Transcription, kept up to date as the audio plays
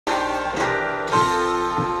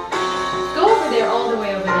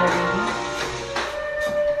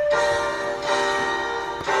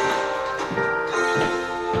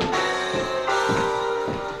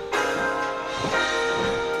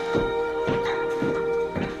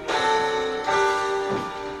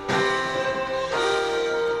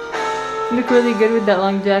look really good with that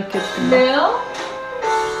long jacket. No?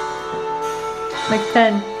 Like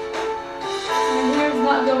 10. My hair's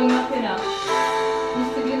not going up enough. It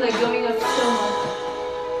used to be like going up so much.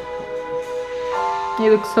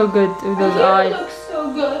 You look so good with those You eyes. look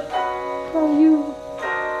so good. Oh, you.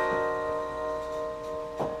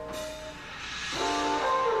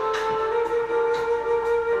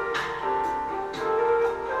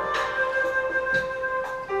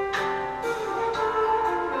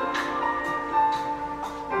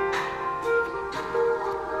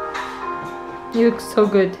 You look so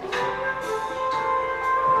good.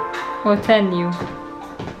 Well, 10 you.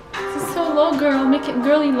 This is so low, girl. Make it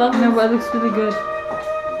girly love. No, but it looks really good.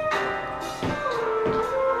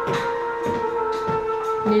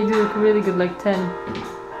 You do look really good, like 10.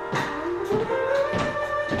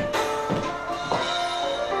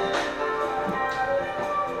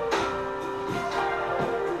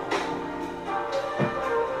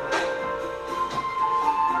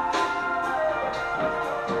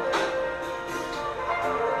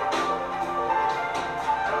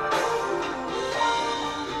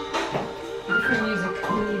 Different music,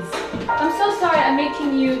 please. I'm so sorry I'm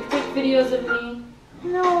making you take videos of me.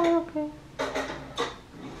 No, okay.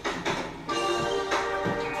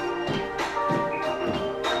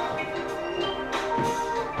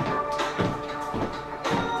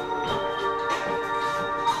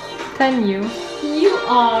 Ten you. You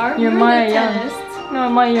are. You're the Maya Young. dentist.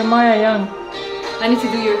 No, you're Maya Young. I need to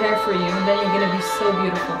do your hair for you, and then you're gonna be so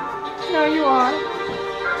beautiful. No, you are.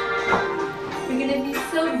 You're gonna be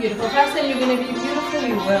so beautiful. If I say you're gonna be beautiful,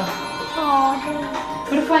 you will. Aww.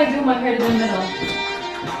 What if I do my hair to the middle?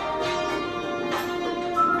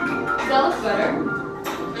 Does that look better?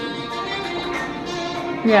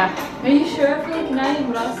 Yeah, Are you sure? I feel like now you've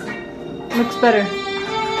lost it. looks better.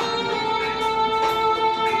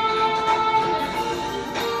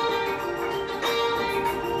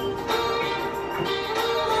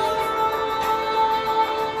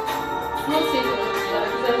 We'll see if it looks better,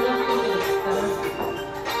 because I don't think it looks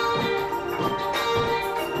better.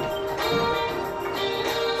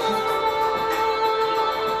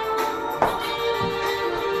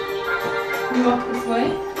 You walk this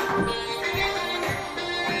way.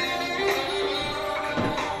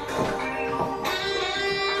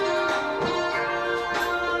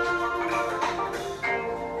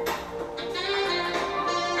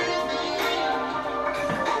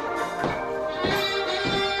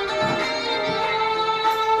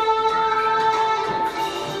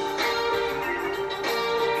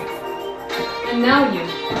 And now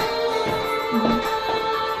you.